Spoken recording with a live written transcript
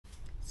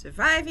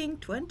surviving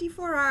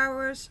 24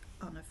 hours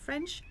on a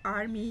French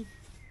army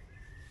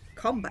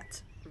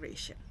combat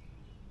ration.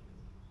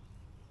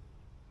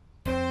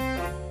 Hi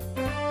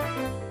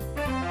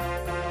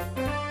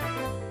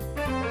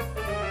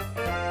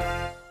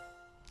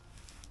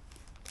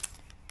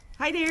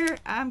there,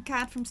 I'm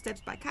Kaat from Steps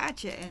by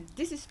Kaatje, and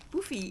this is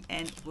Poefi,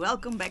 and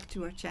welcome back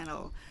to our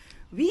channel.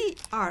 We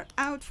are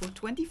out for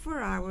 24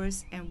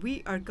 hours and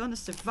we are gonna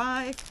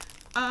survive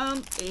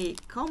on a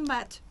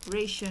combat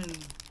ration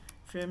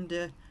from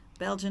the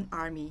Belgian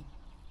army.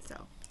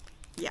 So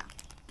yeah,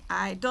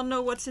 I don't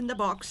know what's in the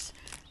box.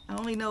 I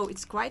only know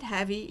it's quite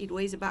heavy. It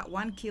weighs about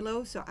 1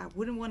 kilo, so I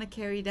wouldn't want to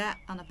carry that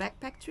on a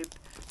backpack trip,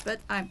 but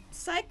I'm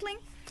cycling,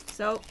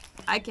 so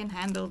I can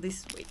handle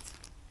this weight.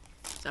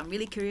 So I'm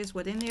really curious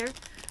what's in there.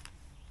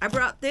 I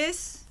brought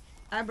this,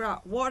 I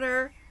brought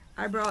water,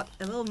 I brought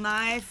a little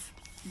knife.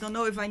 Don't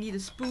know if I need a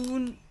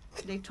spoon.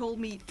 They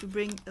told me to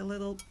bring a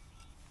little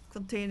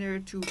container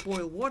to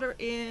boil water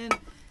in,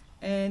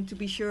 and to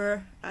be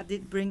sure I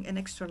did bring an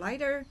extra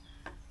lighter,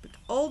 but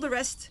all the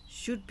rest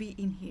should be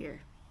in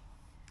here.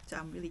 So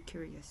I'm really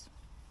curious.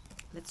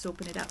 Let's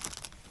open it up.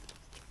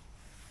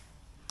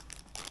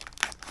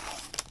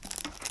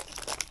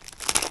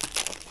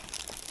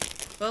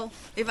 Well,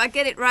 if I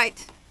get it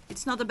right,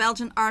 it's not a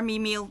Belgian army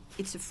meal,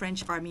 it's a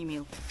French army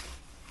meal.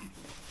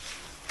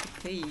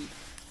 Okay.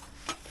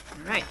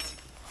 Right,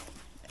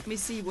 let me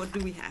see, what do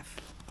we have?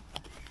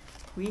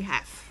 We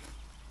have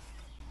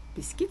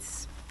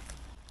biscuits.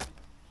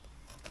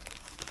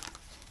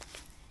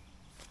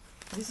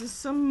 This is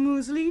some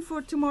muesli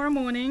for tomorrow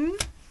morning.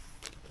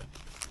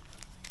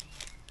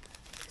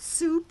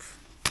 Soup.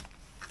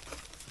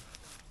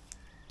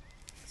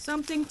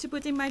 Something to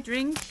put in my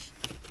drink.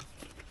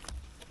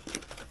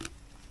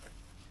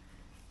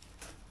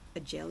 A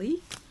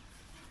jelly.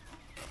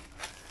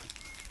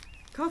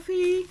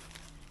 Coffee.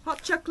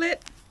 Hot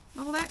chocolate.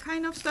 All that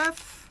kind of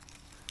stuff.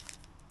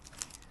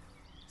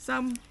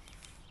 Some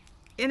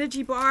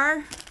energy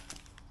bar.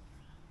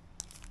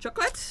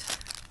 Chocolate.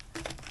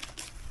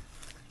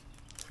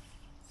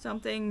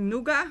 Something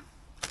nougat.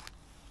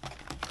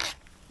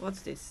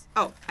 What's this?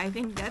 Oh, I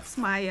think that's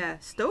my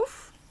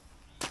stove.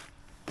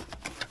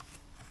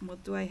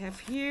 What do I have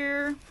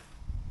here?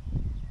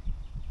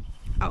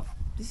 Oh,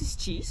 this is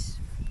cheese.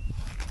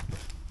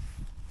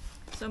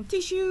 Some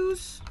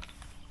tissues.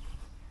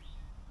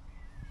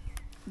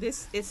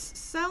 This is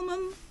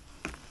salmon,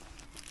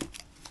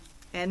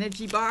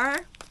 energy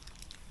bar,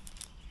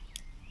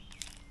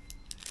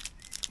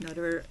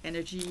 another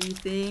energy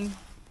thing,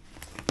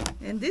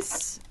 and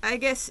this, I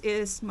guess,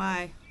 is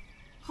my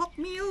hot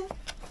meal,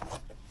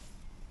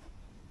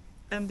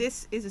 and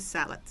this is a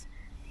salad.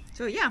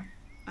 So yeah,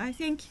 I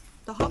think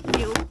the hot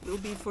meal will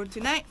be for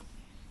tonight.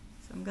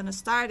 So I'm gonna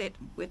start it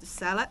with the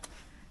salad.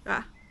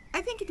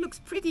 I think it looks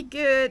pretty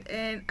good,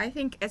 and I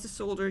think as a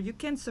soldier you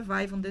can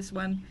survive on this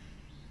one.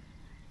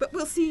 But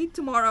we'll see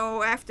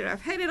tomorrow after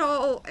I've had it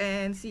all,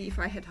 and see if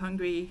I get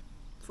hungry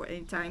for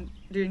any time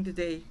during the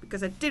day,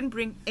 because I didn't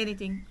bring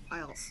anything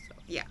else. So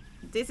yeah,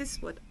 this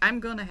is what I'm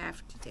gonna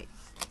have today.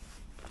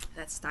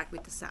 Let's start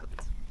with the salad.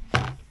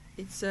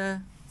 It's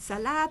a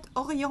salade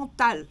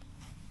orientale.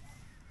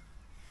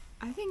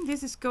 I think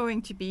this is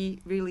going to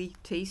be really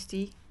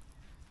tasty.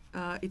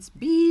 It's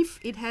beef,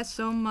 it has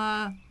some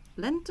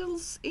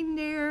lentils in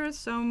there,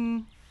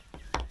 some,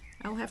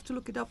 I'll have to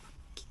look it up,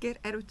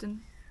 kikkererwten.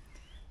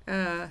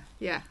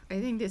 Yeah,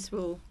 I think this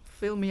will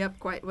fill me up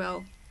quite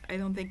well. I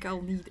don't think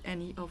I'll need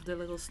any of the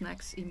little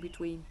snacks in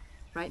between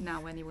right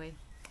now anyway.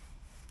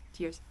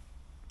 Cheers.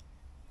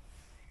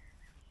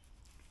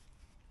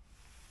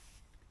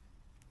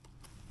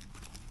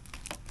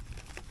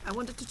 I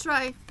wanted to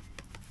try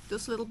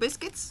those little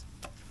biscuits,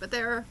 but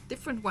there are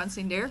different ones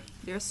in there.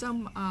 There's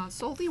some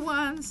salty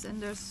ones,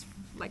 and there's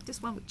like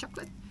this one with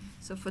chocolate.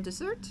 So for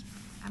dessert,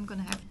 I'm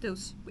gonna have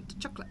those with the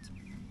chocolate.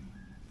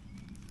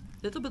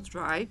 A little bit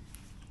dry,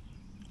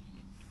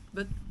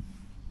 but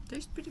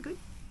tastes pretty good.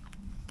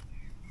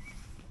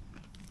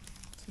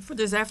 So for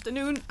this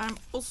afternoon, I'm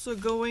also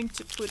going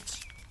to put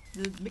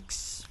the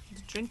mix,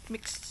 the drink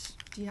mix,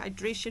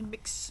 dehydration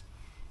mix,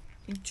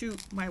 into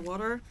my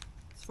water.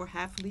 It's for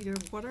half a liter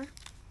of water.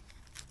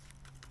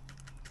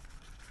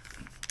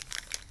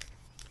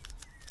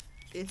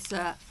 It's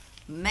a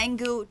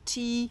mango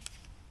tea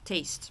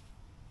taste.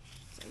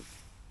 So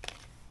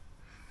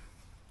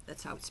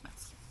that's how it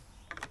smells.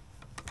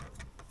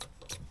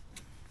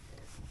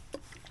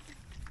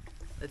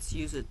 Let's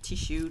use a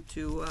tissue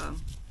to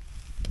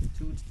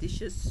do the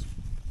dishes.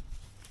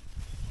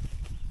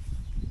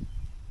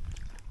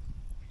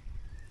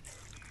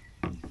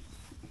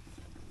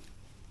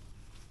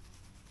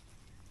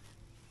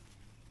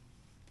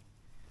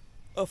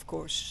 Of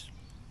course,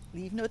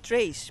 leave no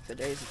trace, but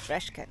there is a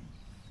trash can.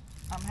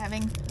 I'm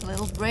having a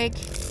little break.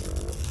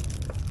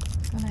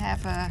 I'm gonna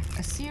have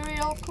a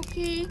cereal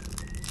cookie.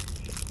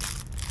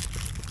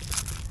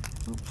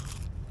 Oops.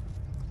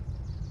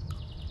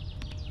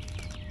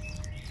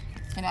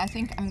 And I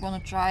think I'm gonna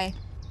try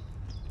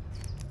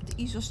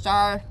the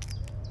Isostar,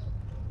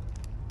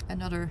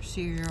 another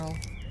cereal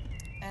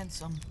and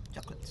some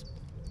chocolate.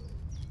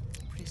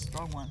 Pretty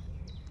strong one.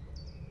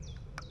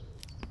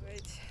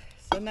 Right,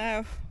 so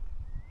now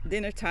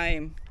dinner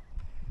time.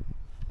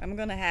 I'm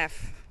gonna have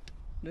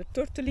the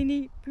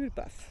tortellini pure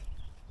puff.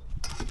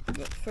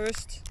 But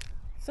first,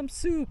 some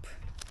soup.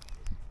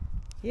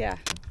 Yeah,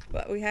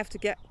 but we have to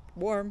get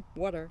warm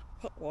water,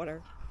 hot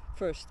water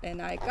first.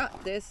 And I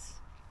got this.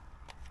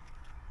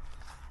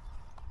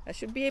 I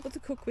should be able to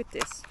cook with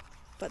this,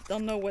 but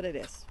don't know what it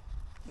is.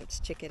 Let's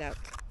check it out.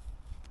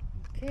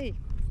 Okay.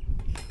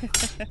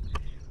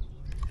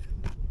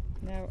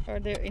 Now, are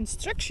there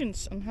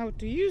instructions on how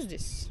to use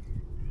this?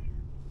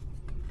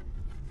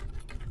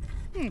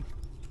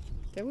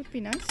 That would be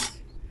nice.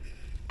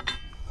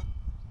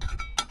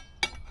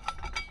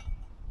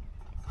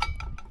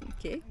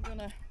 Okay,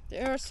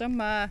 there are some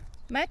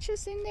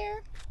matches in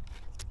there.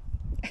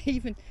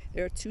 Even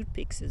there are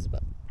toothpicks as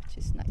well, which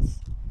is nice.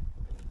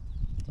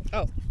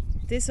 Oh,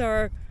 these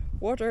are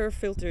water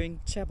filtering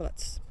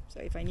tablets. So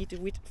if I need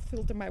to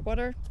filter my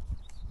water,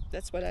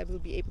 that's what I will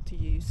be able to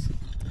use.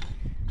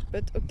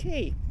 But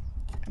okay,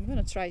 I'm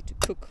gonna try to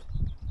cook.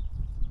 I'm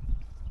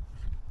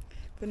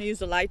gonna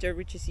use a lighter,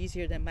 which is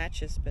easier than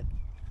matches, but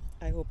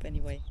I hope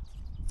anyway.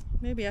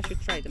 Maybe I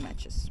should try the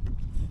matches.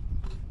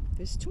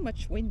 There's too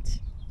much wind.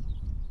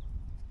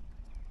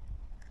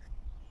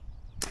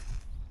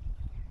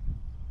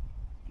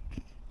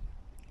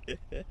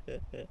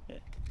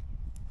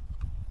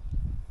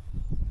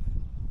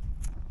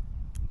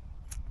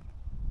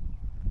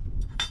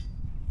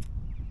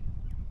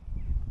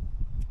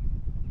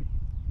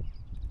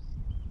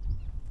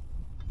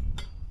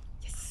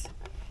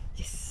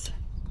 Yes.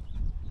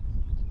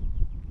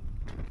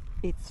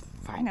 It's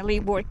finally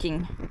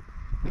working.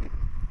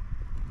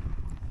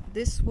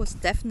 This was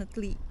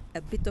definitely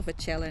a bit of a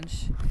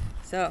challenge.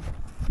 So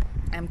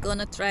I'm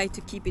gonna try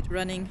to keep it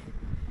running,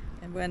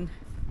 and when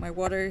my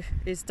water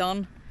is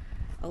done,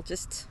 I'll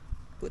just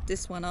put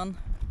this one on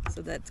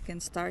so that it can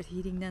start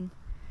heating then,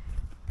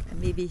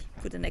 and maybe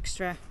put an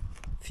extra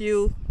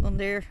fuel on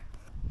there.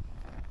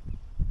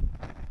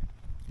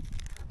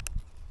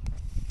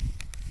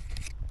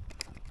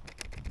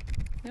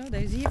 No,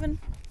 there's even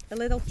a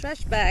little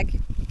trash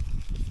bag.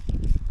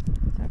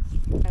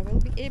 So I will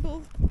be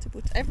able to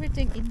put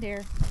everything in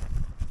there.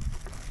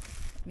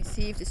 Let me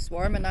see if this is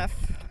warm enough.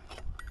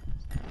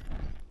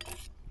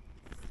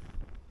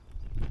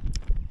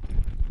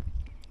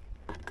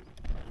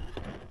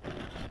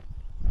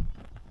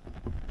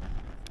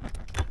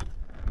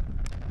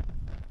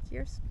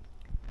 Cheers.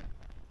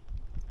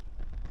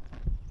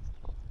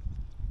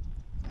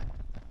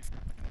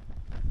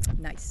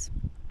 Nice.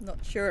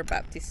 Not sure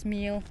about this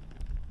meal,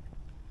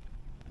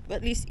 but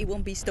at least it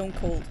won't be stone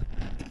cold.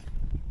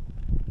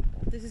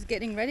 This is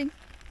getting ready.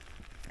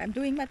 I'm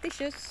doing my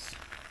dishes.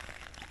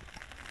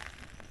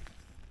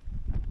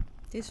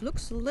 This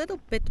looks a little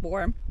bit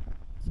warm,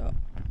 so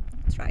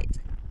let's try it.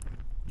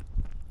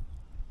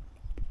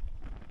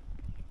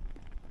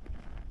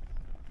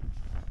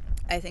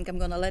 I think I'm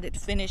gonna let it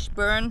finish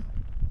burn,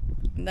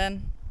 and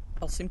then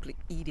I'll simply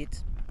eat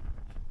it.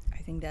 I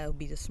think that'll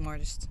be the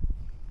smartest.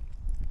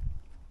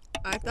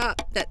 I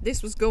thought that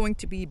this was going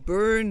to be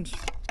burned,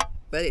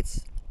 but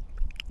it's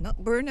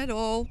not burned at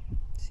all.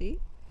 See?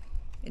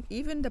 And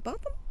even the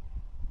bottom,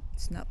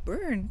 it's not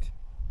burned.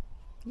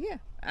 Yeah,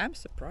 I'm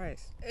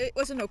surprised. It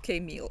was an okay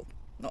meal.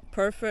 Not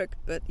perfect,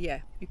 but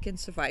yeah, you can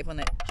survive on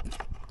it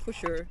for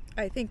sure.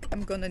 I think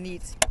I'm gonna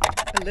need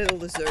a little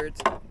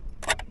dessert.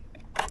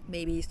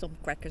 Maybe some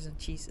crackers and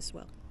cheese as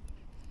well.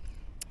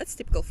 That's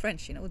typical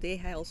French, you know. They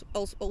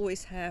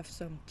always have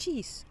some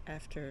cheese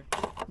after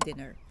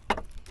dinner.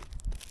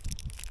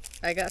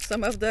 I got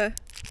some of the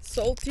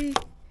salty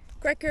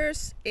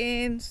crackers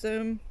and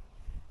some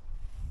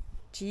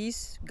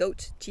cheese,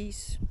 goat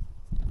cheese.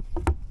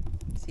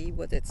 See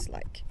what it's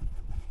like.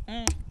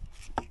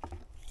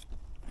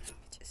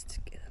 Just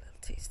get a little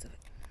taste of it.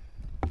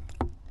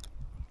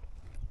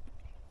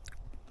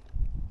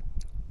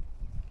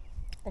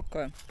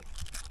 Okay.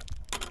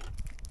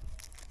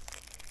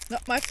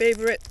 Not my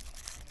favorite,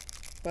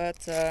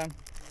 but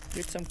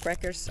with some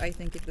crackers I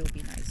think it will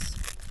be nice.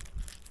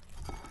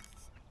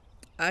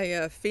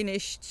 I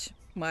finished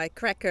my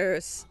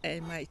crackers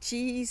and my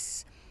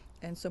cheese,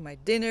 and so my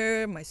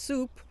dinner, my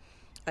soup.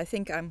 I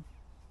think I'm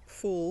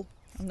full.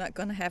 I'm not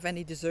gonna have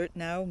any dessert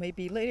now,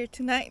 maybe later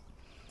tonight.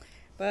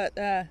 But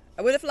I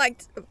would have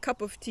liked a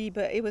cup of tea,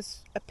 but it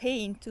was a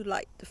pain to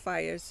light the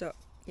fire. So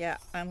yeah,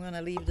 I'm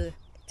gonna leave the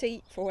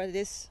tea for what it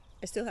is.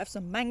 I still have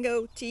some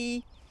mango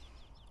tea,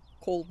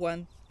 cold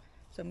one.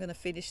 So I'm gonna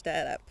finish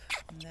that up.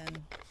 And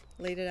then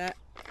later that,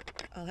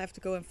 I'll have to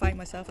go and find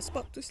myself a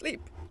spot to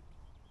sleep.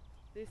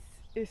 This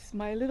is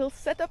my little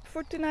setup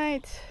for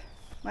tonight.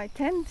 My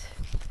tent.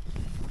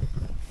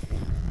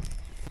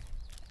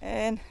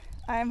 And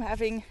I'm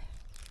having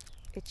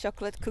a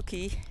chocolate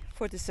cookie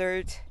for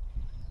dessert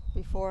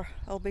before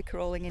I'll be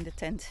crawling in the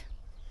tent.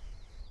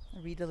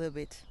 I'll read a little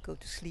bit, go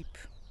to sleep,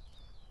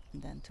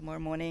 and then tomorrow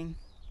morning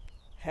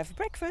have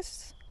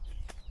breakfast.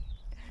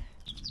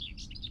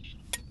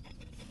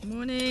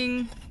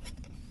 Morning.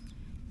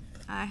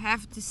 I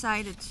have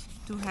decided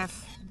to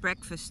have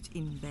breakfast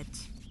in bed.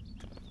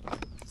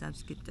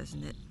 Sounds good,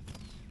 doesn't it?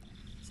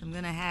 So I'm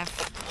gonna have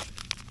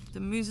the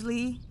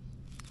muesli,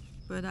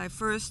 but I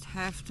first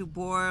have to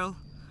boil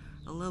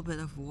a little bit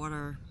of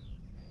water.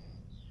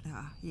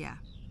 Yeah,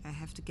 I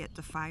have to get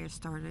the fire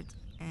started,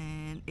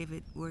 and if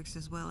it works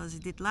as well as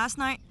it did last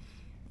night,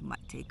 it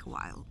might take a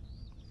while.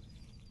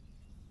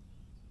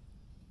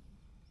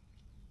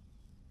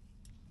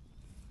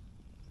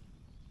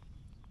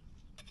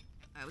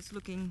 I was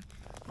looking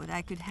what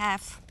I could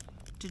have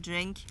to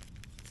drink.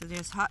 So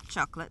there's hot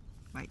chocolate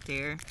right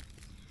there.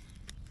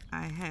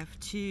 I have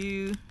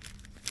 2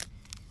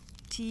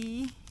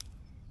 tea.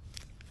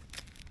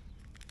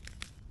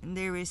 And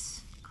there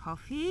is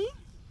coffee.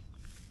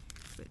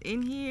 But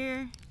in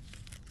here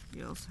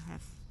you also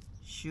have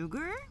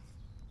sugar.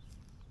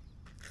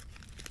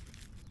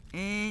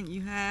 And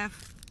you have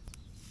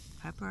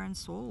pepper and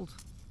salt.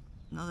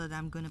 Not that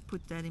I'm gonna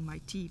put that in my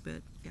tea,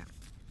 but yeah.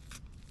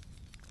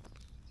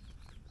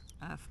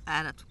 I've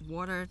added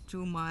water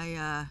to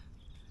my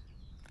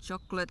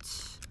chocolate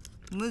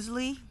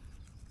muesli.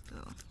 So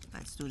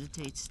let's do the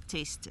taste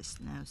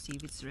test now, see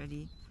if it's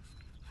ready.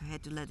 I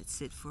had to let it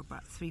sit for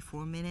about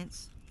 3-4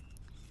 minutes.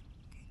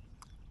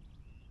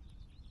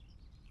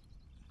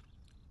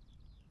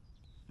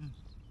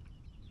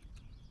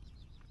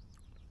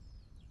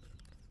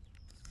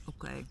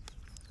 Okay.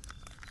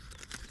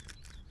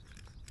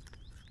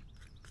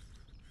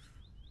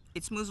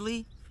 It's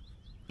muesli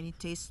and it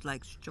tastes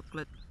like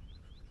chocolate.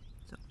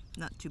 So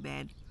not too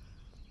bad.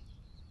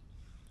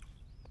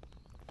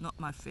 Not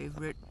my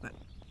favorite, but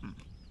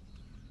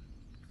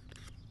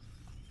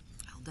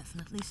I'll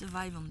definitely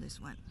survive on this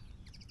one.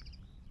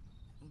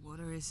 The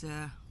water is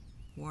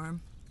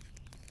warm.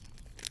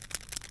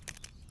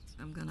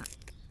 So I'm gonna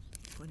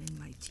put in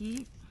my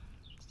tea.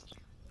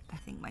 I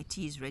think my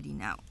tea is ready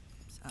now.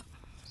 So I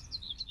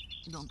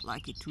don't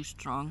like it too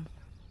strong.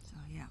 So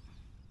yeah.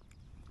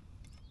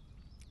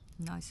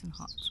 Nice and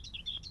hot.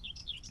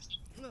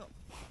 Well,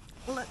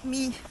 let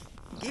me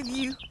give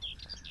you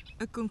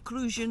a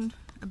conclusion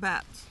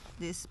about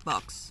this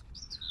box.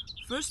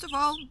 First of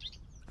all,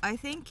 I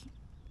think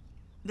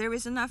there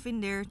is enough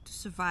in there to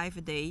survive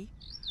a day,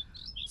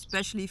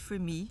 especially for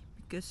me,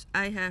 because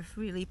I have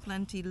really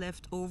plenty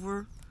left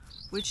over,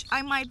 which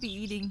I might be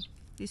eating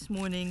this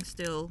morning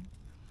still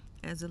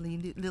as a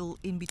little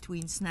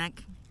in-between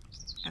snack.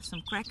 I have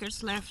some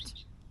crackers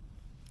left.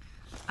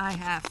 I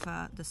have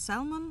the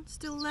salmon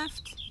still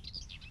left,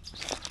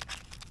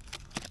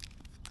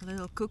 a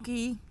little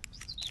cookie,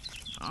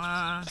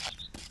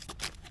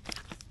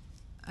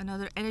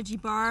 another energy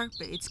bar,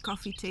 but it's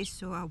coffee taste,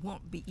 so I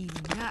won't be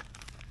eating that.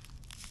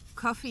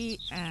 Coffee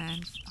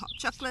and hot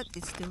chocolate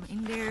is still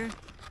in there.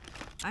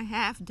 I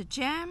have the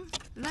jam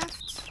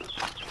left,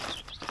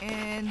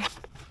 and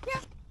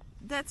yeah,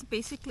 that's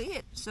basically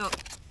it. So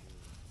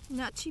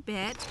not too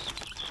bad.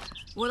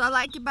 What I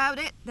like about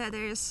it, that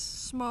there's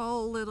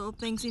small little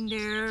things in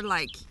there,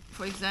 like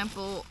for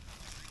example,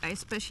 I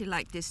especially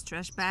like this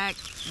trash bag.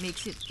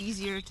 Makes it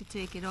easier to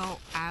take it all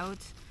out.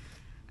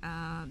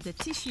 The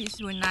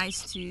tissues were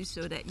nice too,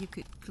 so that you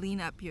could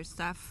clean up your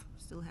stuff.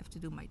 Still have to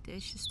do my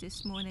dishes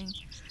this morning.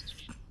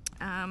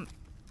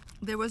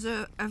 There was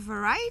a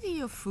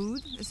variety of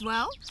food as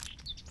well.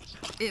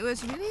 It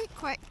was really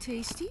quite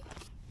tasty.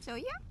 So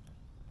yeah,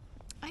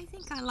 I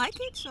think I like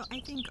it. So I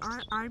think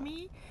our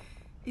army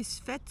is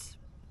fed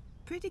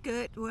pretty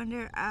good when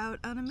they're out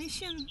on a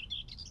mission.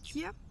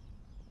 Yeah.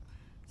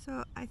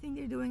 So I think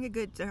they're doing a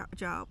good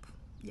job.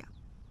 Yeah.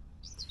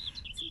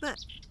 But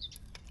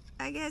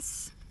I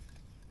guess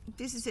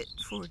this is it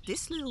for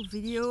this little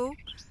video.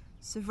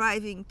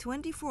 Surviving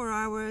 24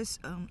 hours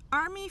on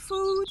army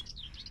food.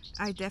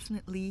 I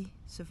definitely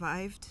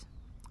survived.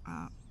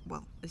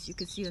 Well, as you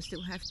can see, I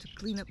still have to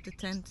clean up the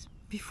tent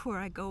before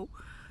I go.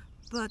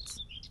 But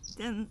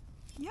then,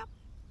 yeah,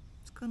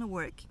 it's gonna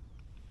work.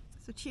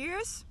 So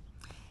cheers,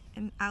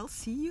 and I'll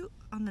see you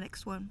on the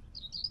next one.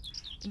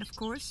 And of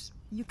course,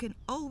 you can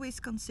always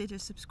consider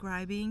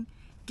subscribing,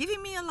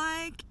 giving me a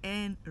like,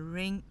 and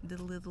ring the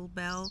little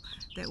bell.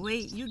 That way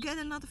you get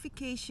a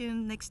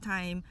notification next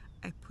time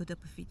I put up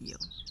a video.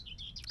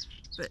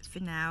 But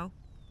for now,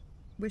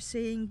 we're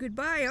saying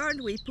goodbye,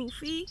 aren't we,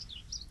 Poefi?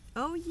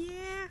 Oh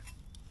yeah.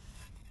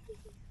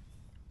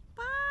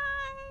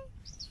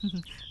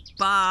 Bye.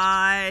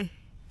 Bye.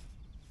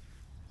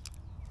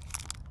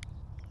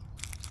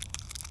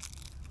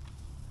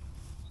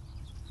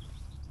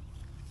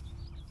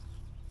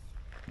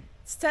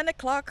 It's 10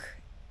 o'clock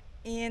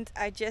and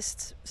I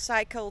just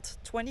cycled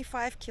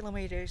 25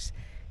 kilometers,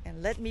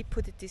 and let me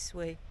put it this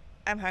way,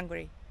 I'm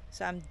hungry.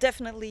 So I'm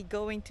definitely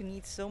going to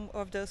need some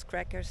of those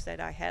crackers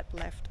that I had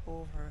left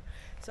over.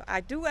 So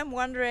I'm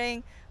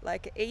wondering,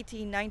 like an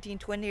 18, 19,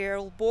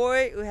 20-year-old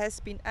boy who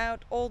has been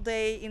out all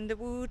day in the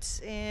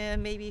woods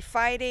and maybe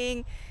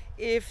fighting,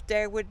 if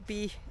there would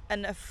be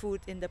enough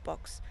food in the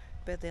box.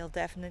 But they'll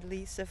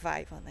definitely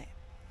survive on it.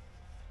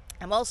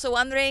 I'm also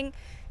wondering,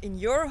 in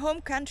your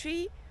home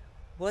country,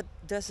 what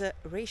does a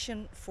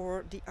ration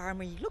for the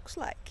army looks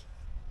like?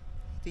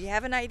 Do you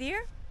have an idea?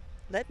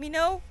 let me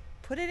know.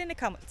 Put it in the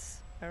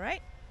comments. All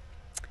right?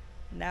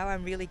 Now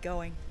I'm really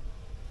going.